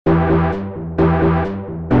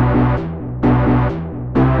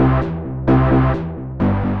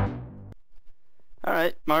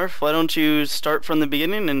Marf, why don't you start from the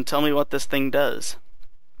beginning and tell me what this thing does?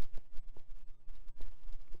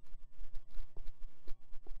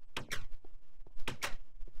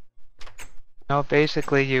 No,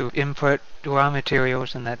 basically you input raw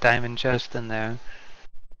materials in that diamond chest in there.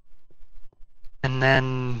 And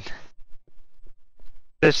then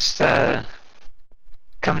this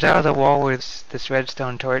comes out of the wall with this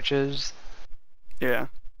redstone torches. Yeah.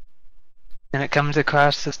 And it comes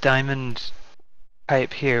across this diamond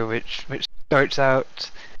pipe here, which sorts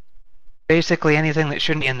out basically anything that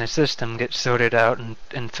shouldn't be in the system gets sorted out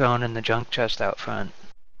and thrown in the junk chest out front.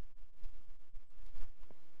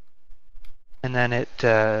 And then it,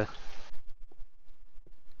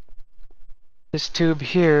 this tube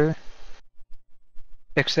here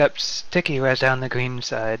accepts sticky res down the green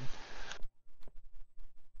side.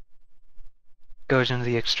 Goes into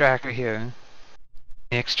the extractor here.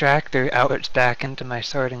 The extractor outputs back into my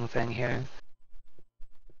sorting thing here.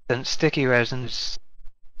 Then sticky resins,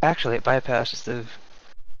 actually it bypasses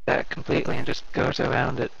that completely and just goes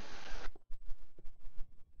around it.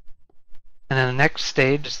 And then the next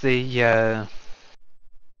stage is the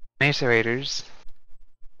macerators.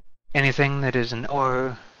 Anything that is an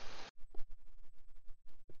ore.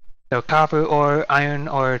 So copper ore, iron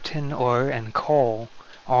ore, tin ore, and coal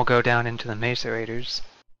all go down into the macerators.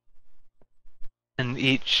 And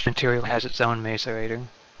each material has its own macerator.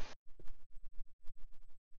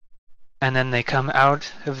 And then they come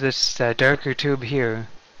out of this darker tube here,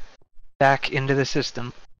 back into the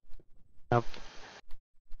system. Nope.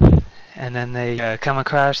 And then they come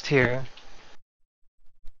across here.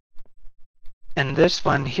 And this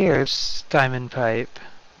one here, this diamond pipe,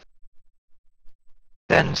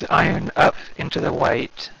 sends iron up into the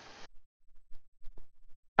white.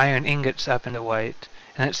 Iron ingots up into white.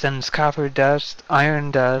 And it sends copper dust,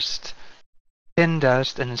 iron dust, tin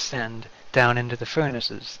dust, and sand down into the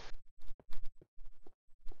furnaces.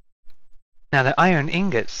 Now the iron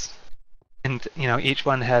ingots, and each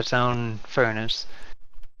one has its own furnace.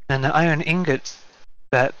 And the iron ingots,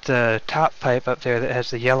 that top pipe up there that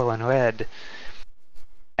has the yellow and red,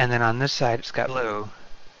 and then on this side it's got blue.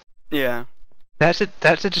 Yeah. That's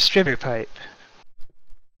a distributor pipe.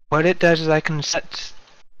 What it does is I can set,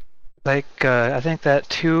 like, I think that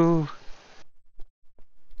 2...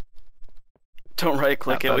 Don't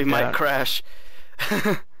right-click it, we might crash.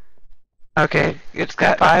 Okay, it's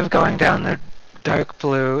got 5 going down the dark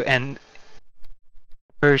blue and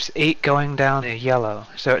verse 8 going down the yellow.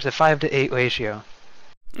 So it's a 5-to-8 ratio.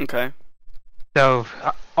 Okay. So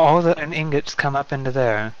all the ingots come up into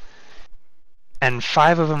there, and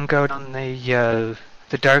 5 of them go down the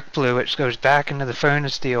dark blue, which goes back into the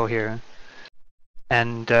furnace steel here,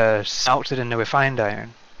 and smelts it into refined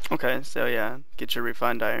iron. Okay, so yeah, get your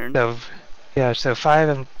refined iron. So yeah, so 5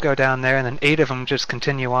 of them go down there, and then 8 of them just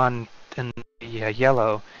continue on in the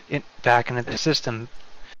yellow back into the system.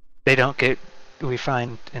 They don't get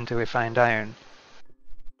refined into refined iron,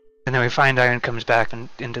 and the refined iron comes back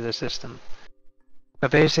into the system.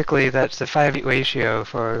 But basically, that's the 5-8 ratio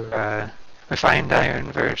for refined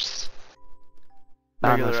iron versus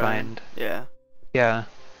non-refined. Yeah. Yeah.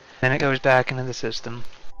 Then it goes back into the system.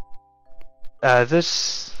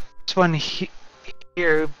 This one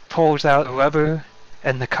here pulls out the rubber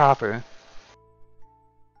and the copper,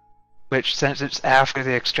 which, since it's after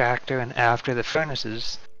the extractor and after the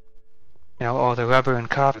furnaces, all the rubber and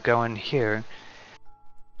copper go in here.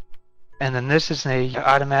 And then this is an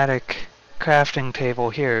automatic crafting table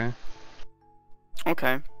here.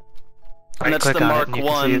 Okay. And that's the Mark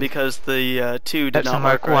 1 because the 2 did not work. That's the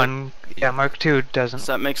Mark 1. Yeah, Mark 2 doesn't.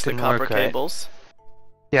 So that makes the copper cables.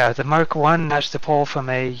 Yeah, the Mark 1 has to pull from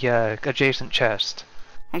a adjacent chest.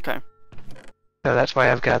 Okay. So that's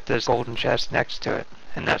why I've got this golden chest next to it.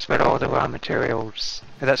 And that's what all the raw materials,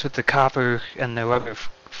 that's what the copper and the rubber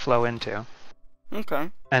flow into.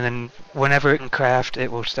 Okay. And then whenever it can craft,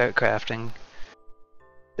 it will start crafting.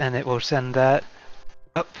 And it will send that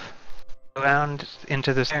up around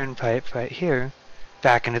into the iron pipe right here,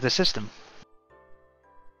 back into the system.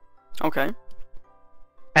 Okay.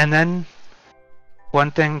 And then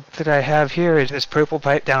one thing that I have here is this purple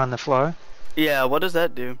pipe down on the floor. Yeah, what does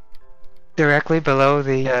that do? Directly below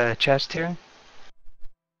the chest here.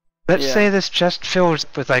 Let's say this chest fills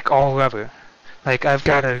up with like all rubber. Like I've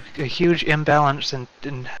got a huge imbalance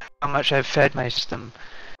in how much I've fed my system.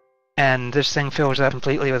 And this thing fills up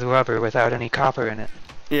completely with rubber without any copper in it.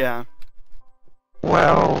 Yeah.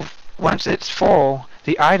 Well, once it's full,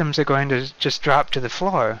 the items are going to just drop to the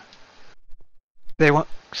floor. They won't,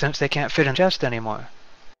 since they can't fit in the chest anymore.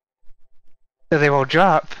 So they will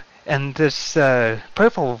drop, and this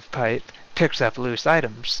purple pipe picks up loose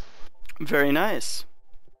items. Very nice.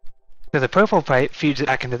 So the purple pipe feeds it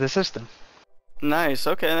back into the system. Nice.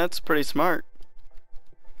 Okay, that's pretty smart.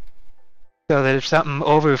 So that if something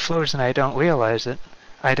overflows and I don't realize it,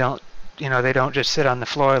 I don't, they don't just sit on the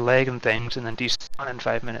floor legging things and then despawn in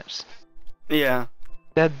 5 minutes. Yeah.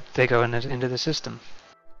 Instead, they go into the system.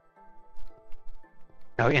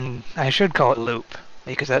 I should call it loop,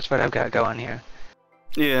 because that's what I've got going here.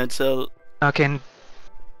 Yeah, it's a... Okay,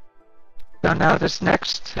 so now this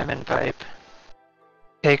next diamond pipe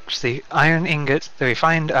takes the iron ingots, the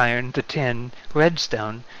refined iron, the tin,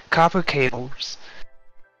 redstone, copper cables,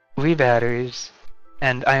 batteries,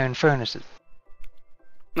 and iron furnaces.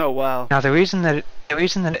 Oh wow! Now the reason that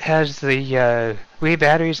it has the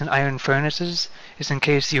batteries and iron furnaces is in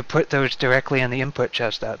case you put those directly in the input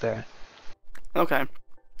chest out there. Okay.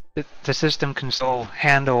 The system can still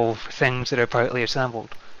handle things that are partly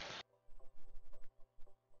assembled.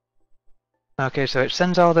 Okay, so it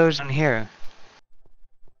sends all those in here.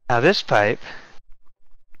 Now this pipe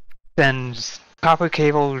sends copper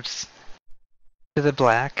cables to the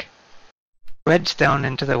black, redstone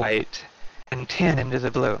into the white, and tin into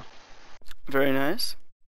the blue. Very nice.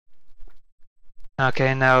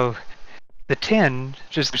 Okay, now the tin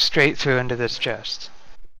just goes straight through into this chest.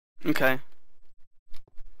 Okay.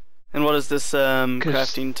 And what is this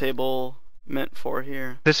crafting table meant for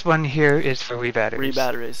here? This one here is for rebatteries.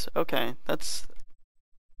 Rebatteries. Okay, that's...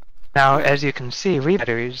 Now, as you can see,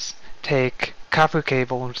 rebatteries take copper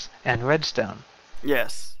cables and redstone.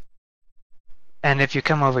 Yes. And if you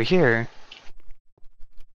come over here,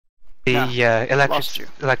 the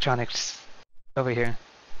electronics over here.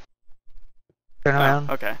 Turn around.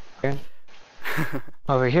 Okay.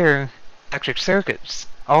 Over here, electric circuits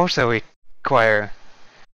also require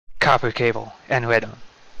copper cable and redstone.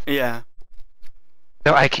 Yeah.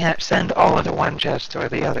 So I can't send all into one chest or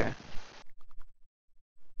the other.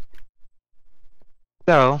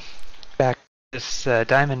 So, back to this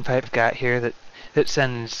diamond pipe got here that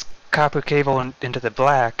sends copper cable into the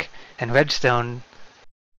black and redstone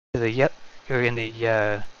to the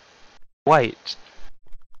white.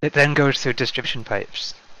 It then goes through distribution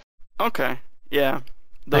pipes. Okay. Yeah.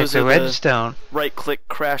 Those like are the redstone. Right-click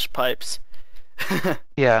crash pipes.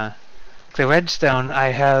 Yeah. The redstone, I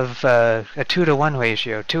have a 2-to-1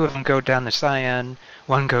 ratio. 2 of them go down the cyan,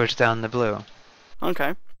 1 goes down the blue.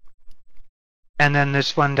 Okay. And then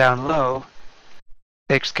this one down low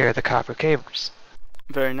takes care of the copper cables.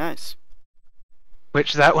 Very nice.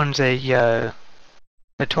 Which that one's a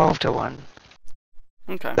 12-to-1.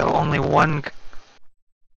 Okay. So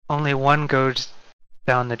only one goes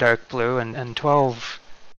down the dark blue, and 12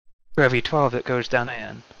 for every 12 that goes down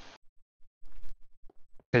cyan.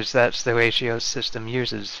 Because that's the ratio the system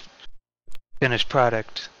uses. Finished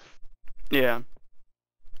product. Yeah.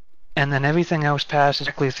 And then everything else passes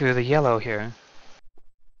directly through the yellow here.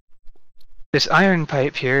 This iron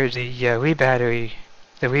pipe here is the rebattery.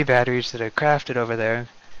 The rebatteries that are crafted over there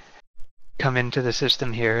come into the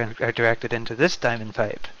system here and are directed into this diamond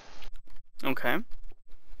pipe. Okay.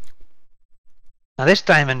 Now this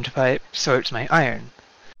diamond pipe sorts my iron.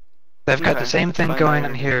 So I've got the same thing going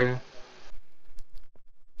on here.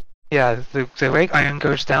 Yeah, the rake iron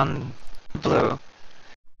goes down blue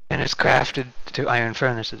and is crafted to iron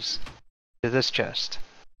furnaces to this chest.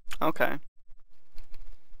 Okay.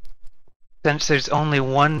 Since there's only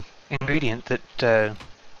one ingredient that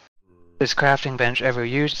this crafting bench ever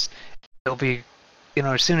uses, it'll be,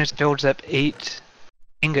 as soon as it builds up 8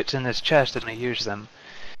 ingots in this chest, it's going to use them.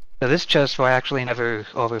 So this chest will actually never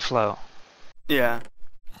overflow. Yeah.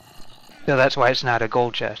 So that's why it's not a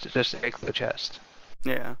gold chest, it's just a regular chest.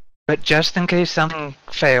 Yeah. But just in case something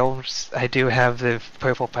fails, I do have the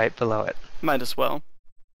purple pipe below it. Might as well.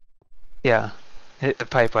 Yeah, the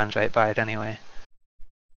pipe runs right by it anyway.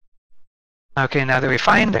 Okay, now the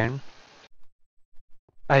refined iron,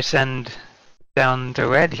 I send down the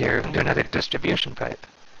red here into another distribution pipe.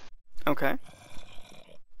 Okay.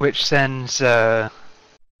 Which sends, I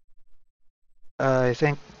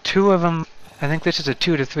think 2 of them, I think this is a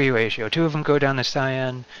 2-to-3 ratio. 2 of them go down the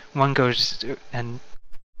cyan, 1 goes, and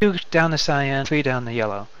 2 down the cyan, 3 down the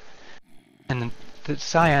yellow. And the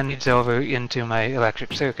cyan leads over into my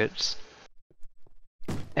electric circuits.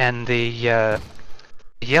 And the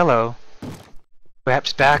yellow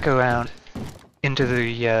wraps back around into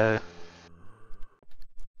the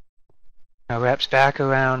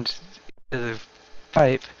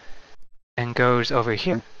pipe and goes over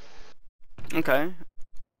here. Okay.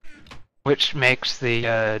 Which makes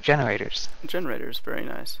the generators. Generators, very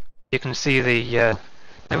nice. You can see the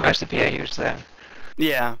recipe I used there.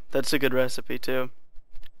 Yeah, that's a good recipe too.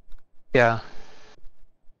 Yeah.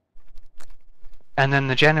 And then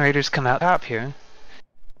the generators come out top here.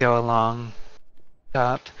 go along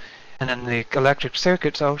top, and then the electric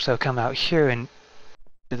circuits also come out here into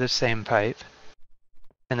the same pipe.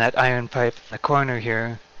 And that iron pipe in the corner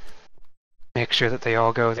here, make sure that they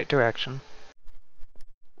all go that direction.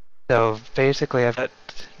 So basically I've got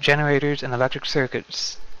generators and electric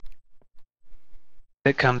circuits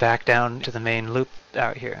that come back down to the main loop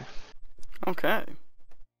out here. Okay.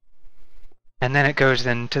 And then it goes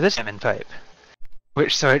into this diamond pipe,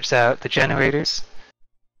 which sorts out the generators,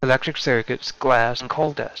 electric circuits, glass, and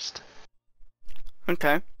coal dust.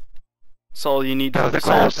 Okay. So all you need So for the the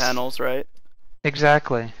solar glass- panels, right?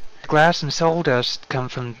 Exactly. The glass and soul dust come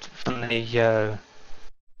from the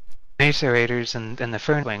macerators and the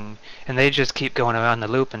furnace wing, and they just keep going around the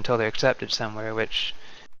loop until they're accepted somewhere, which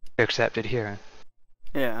they're accepted here.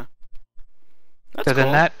 Yeah. That's So cool.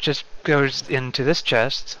 then that just goes into this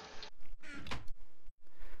chest,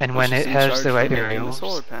 and Which when is it in has charge the for right making the materials,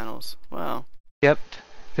 solar panels. Wow. yep,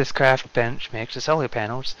 this craft bench makes the solar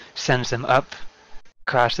panels, sends them up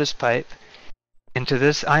across this pipe into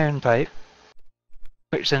this iron pipe,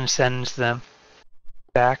 which then sends them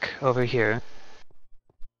back over here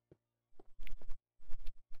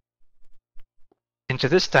into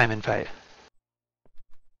this diamond pipe.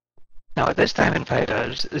 Now what this diamond pipe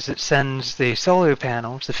does is it sends the solar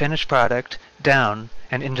panels, the finished product, down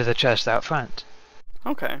and into the chest out front.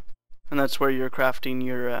 Okay. And that's where you're crafting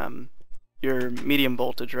your medium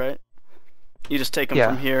voltage, right? You just take them Yeah.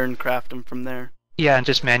 from here and craft them from there. Yeah, and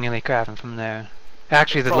just manually craft them from there.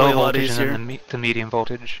 Actually, the Probably low a lot voltage and easier. then the medium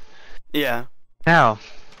voltage. Yeah. Now,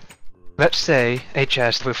 let's say a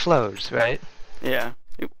chest overflows, right? Yeah.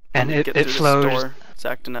 Oop, And let me it- get it through this flows- door. It's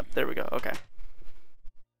acting up. There we go. Okay.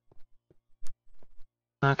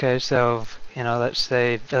 Okay, so, let's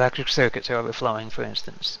say the electric circuits are overflowing, for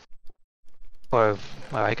instance. Or,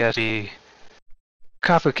 well, I guess the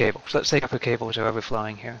copper cables. Let's say copper cables are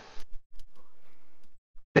overflowing here.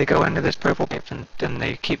 They go into this purple pipe, and then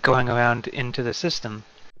they keep going around into the system.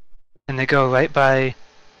 And they go right by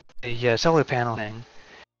the solar panel thing,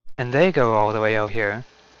 and they go all the way out here.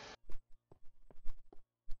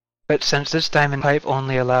 But since this diamond pipe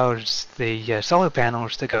only allows the solar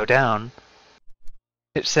panels to go down,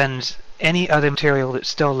 it sends any other material that's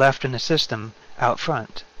still left in the system out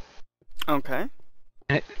front. Okay.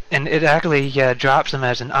 And it actually drops them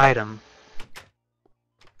as an item.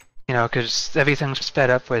 Because everything's sped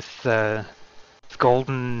up with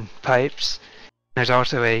golden pipes. There's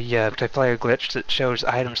also a multiplayer glitch that shows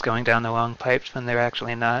items going down the wrong pipes when they're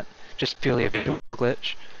actually not, just purely a visual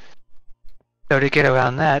glitch. So to get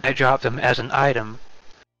around that, I drop them as an item,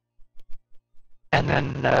 and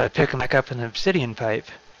then pick them back up in the obsidian pipe,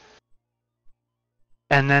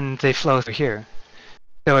 and then they flow through here.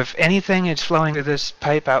 So if anything is flowing through this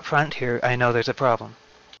pipe out front here, I know there's a problem.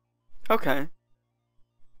 Okay.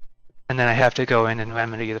 And then I have to go in and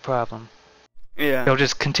remedy the problem. Yeah. They'll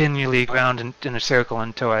just continually go around in a circle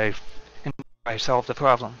until I solve the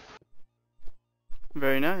problem.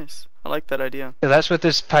 Very nice. I like that idea. So that's what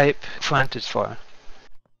this pipe front is for.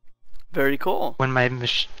 Very cool. When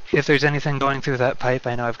if there's anything going through that pipe,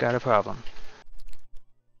 I know I've got a problem.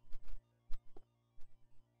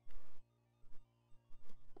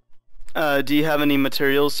 Do you have any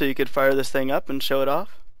materials so you could fire this thing up and show it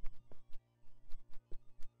off?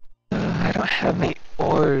 I don't have any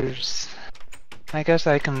ores. I guess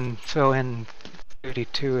I can throw in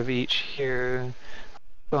 32 of each here.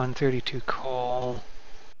 Throw in 32 coal.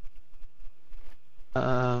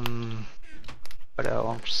 What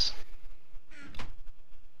else?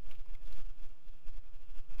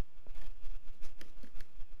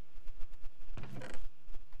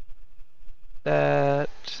 That.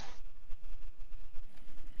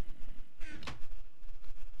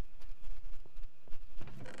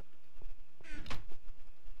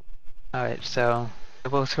 Alright, so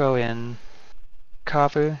we'll throw in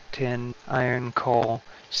copper, tin, iron, coal,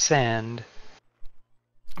 sand,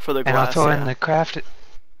 For the and I'll glass, throw yeah. in the craft.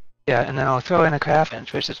 Yeah, and then I'll throw in a craft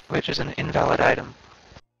bench, which is an invalid item,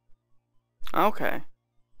 Okay.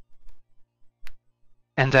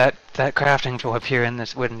 and that crafting will appear in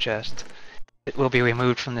this wooden chest. It will be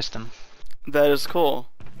removed from the system. That is cool.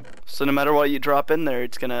 So no matter what you drop in there,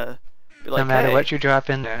 it's gonna be like, No matter hey. what you drop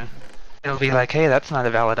in there, it'll be like, hey, that's not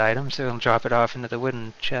a valid item, so it'll drop it off into the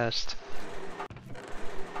wooden chest.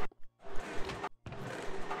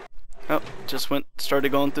 Oh, just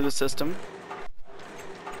started going through the system.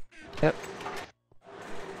 Yep.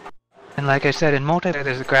 And like I said, in multiplayer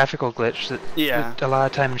there's a graphical glitch Yeah. that a lot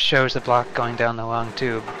of times shows the block going down the wrong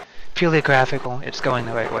tube. Purely graphical, it's going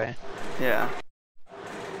the right way. Yeah.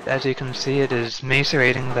 As you can see, it is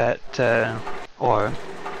macerating that ore.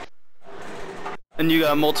 And you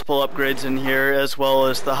got multiple upgrades in here, as well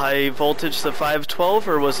as the high voltage, the 512,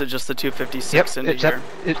 or was it just the 256 Yep, into it's here?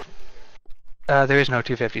 there is no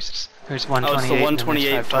 256. There's Oh, it's the 128 and then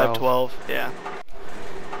 128, there's 512. 512, yeah.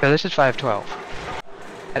 So this is 512.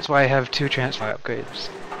 That's why I have 2 transfer upgrades.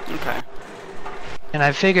 Okay. And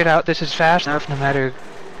I've figured out this is fast enough no matter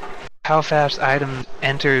how fast items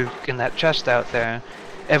enter in that chest out there,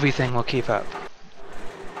 everything will keep up.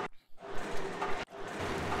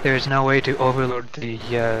 There is no way to overload the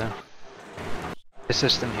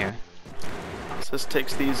system here. So this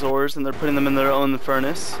takes these ores and they're putting them in their own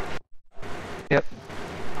furnace. Yep.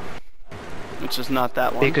 Which is not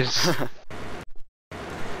that one. Because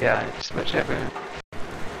yeah, it's whichever.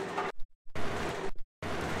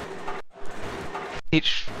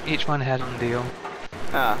 Each one has one deal.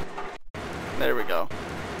 Ah. There we go.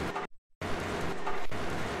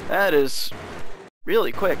 That is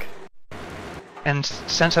really quick. And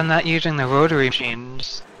since I'm not using the rotary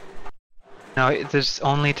machines, no, this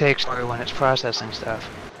only takes power when it's processing stuff.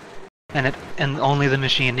 And only the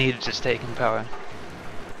machine needs is taking power.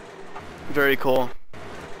 Very cool.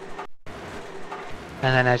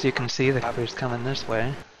 And then as you can see, the copper's coming this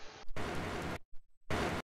way.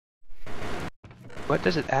 What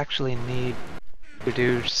does it actually need to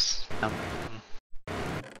do something?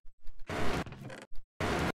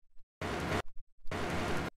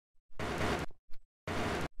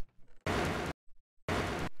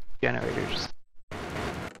 Generators.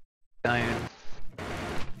 Iron.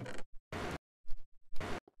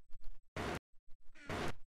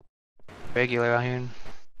 Regular iron.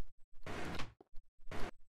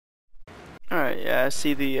 Alright, yeah, I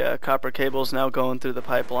see the copper cables now going through the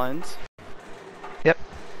pipelines. Yep.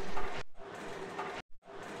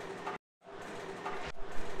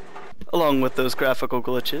 Along with those graphical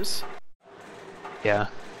glitches. Yeah.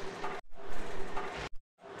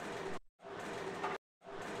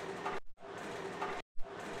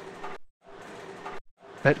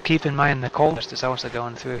 But keep in mind the coal list is also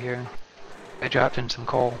going through here. I dropped in some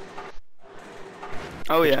coal.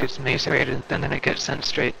 Oh yeah. Which gets macerated, and then it gets sent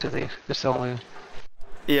straight to the solar.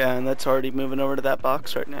 Yeah, and that's already moving over to that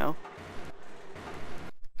box right now.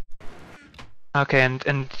 Okay,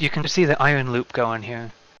 and you can see the iron loop going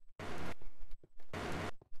here.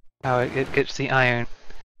 How it gets the iron,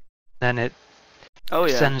 then it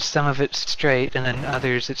sends some of it straight, and then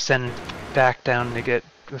others it sends back down to get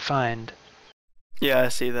refined. Yeah, I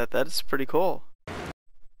see that. That's pretty cool.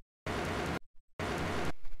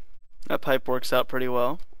 That pipe works out pretty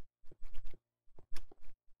well.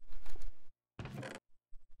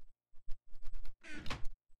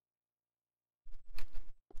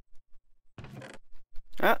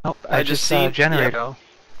 Ah, oh, I just saw a generator. Yep.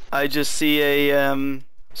 I just see a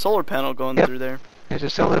solar panel going through there. There's a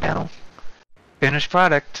solar panel. Finished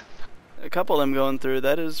product. A couple of them going through.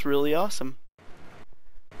 That is really awesome.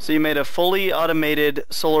 So you made a fully automated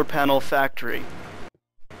solar panel factory.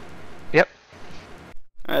 Yep.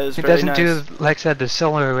 That is it very doesn't nice. do, like I said, the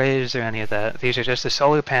solar arrays or any of that. These are just the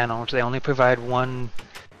solar panels. They only provide 1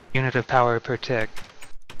 unit of power per tick.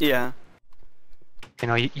 Yeah. You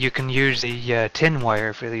know, you can use the tin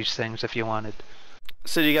wire for these things if you wanted.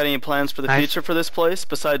 So do you got any plans for the future for this place?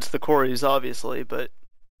 Besides the quarries, obviously, but...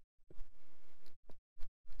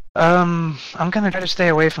 I'm gonna try to stay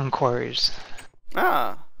away from quarries.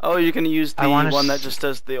 Ah. Oh, you're gonna use the one that just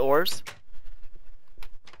does the ores?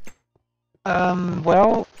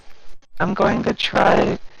 Well, I'm going to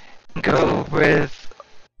try and go with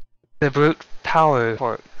the brute power,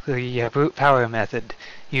 or the brute power method,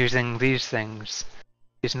 using these things,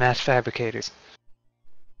 these mass fabricators.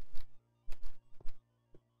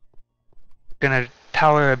 Gonna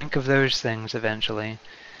power a bank of those things eventually,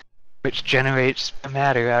 which generates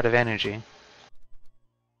matter out of energy.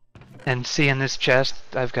 And see in this chest,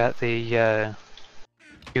 I've got the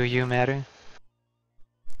UU matter.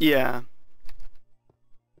 Yeah.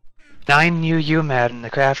 9 UU matter in the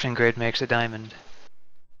crafting grid makes a diamond.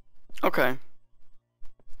 Okay.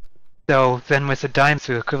 So then with the diamond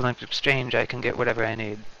through equivalent exchange, I can get whatever I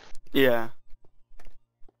need. Yeah.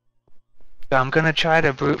 So I'm gonna try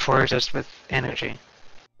to brute force this with energy.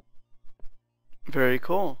 Very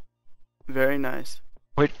cool. Very nice.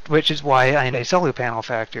 Which is why I need a solar panel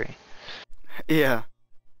factory. Yeah.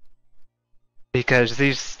 Because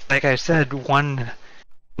these, like I said, one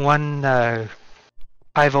high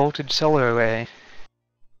voltage solar array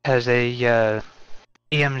has a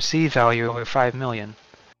EMC value over 5 million.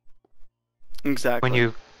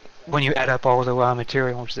 Exactly. When you add up all the raw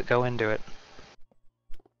materials that go into it.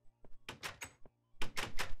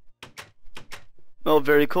 Well,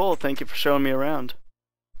 very cool. Thank you for showing me around.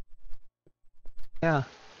 Yeah.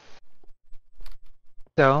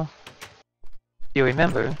 So, you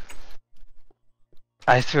remember,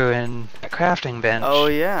 I threw in a crafting bench. Oh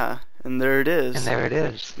yeah, and there it is. And there it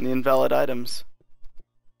is. The invalid items.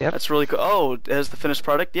 Yep. That's really cool. Oh, it has the finished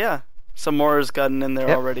product? Yeah. Some more has gotten in there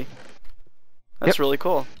already. That's really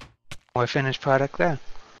cool. More finished product there.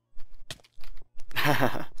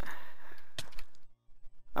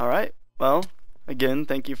 Alright, well, again,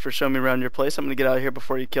 thank you for showing me around your place. I'm gonna get out of here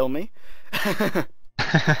before you kill me.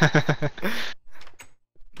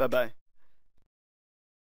 Bye-bye.